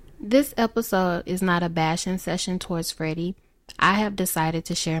This episode is not a bashing session towards Freddie. I have decided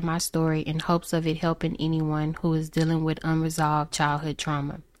to share my story in hopes of it helping anyone who is dealing with unresolved childhood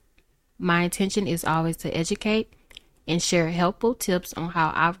trauma. My intention is always to educate and share helpful tips on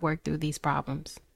how I've worked through these problems.